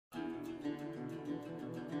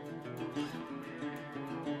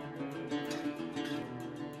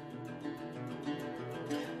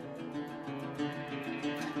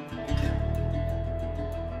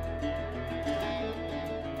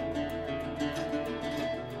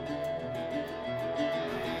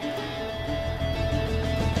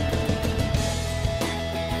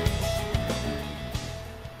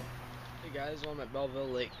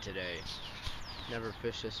Lake today. Never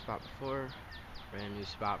fished this spot before. Brand new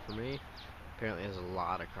spot for me. Apparently has a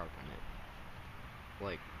lot of carp in it.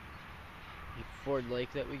 Like the Ford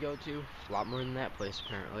Lake that we go to, a lot more than that place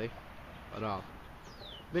apparently. But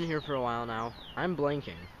been here for a while now. I'm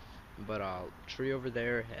blanking, but tree over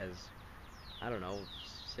there has, I don't know,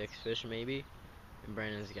 6 fish maybe, and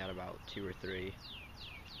Brandon's got about 2 or 3.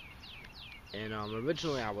 And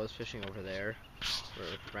originally I was fishing over there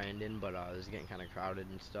with Brandon, but it was getting kind of crowded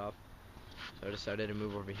and stuff, so I decided to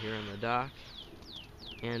move over here on the dock.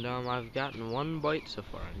 And I've gotten 1 bite so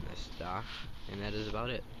far on this dock, and that is about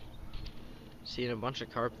it. Seeing a bunch of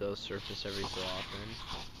carp though surface every so often.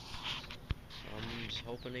 I'm just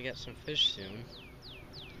hoping to get some fish soon.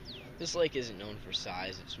 This lake isn't known for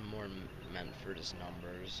size, it's more meant for just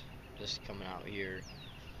numbers. Just coming out here,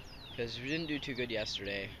 because we didn't do too good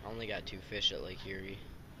yesterday. I only got 2 fish at Lake Erie,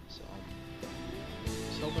 so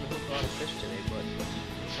just hoping to hook a lot of fish today, but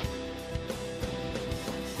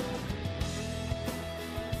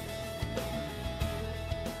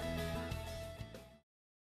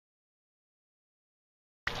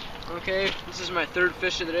okay, this is my 3rd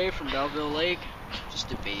fish of the day from Belleville Lake.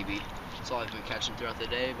 Just a baby. That's all I've been catching throughout the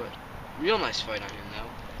day, but real nice fight on him though.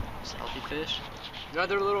 Just a healthy fish.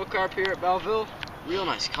 Another little carp here at Belleville. Real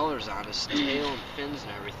nice colors on his tail and fins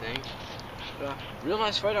and everything. Real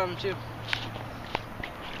nice fight on him too.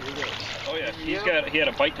 Here we go. Oh yeah, he had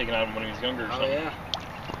a bite taken out of him when he was younger or something. Oh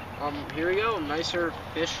yeah. Here we go. Nicer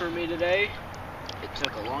fish for me today. It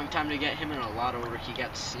took a long time to get him and a lot of work. He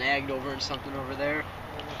got snagged over in something over there,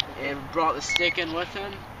 and brought the stick in with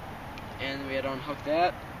him, and we had to unhook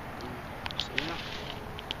that. So yeah.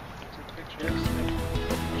 Took pictures.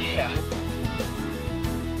 Yeah.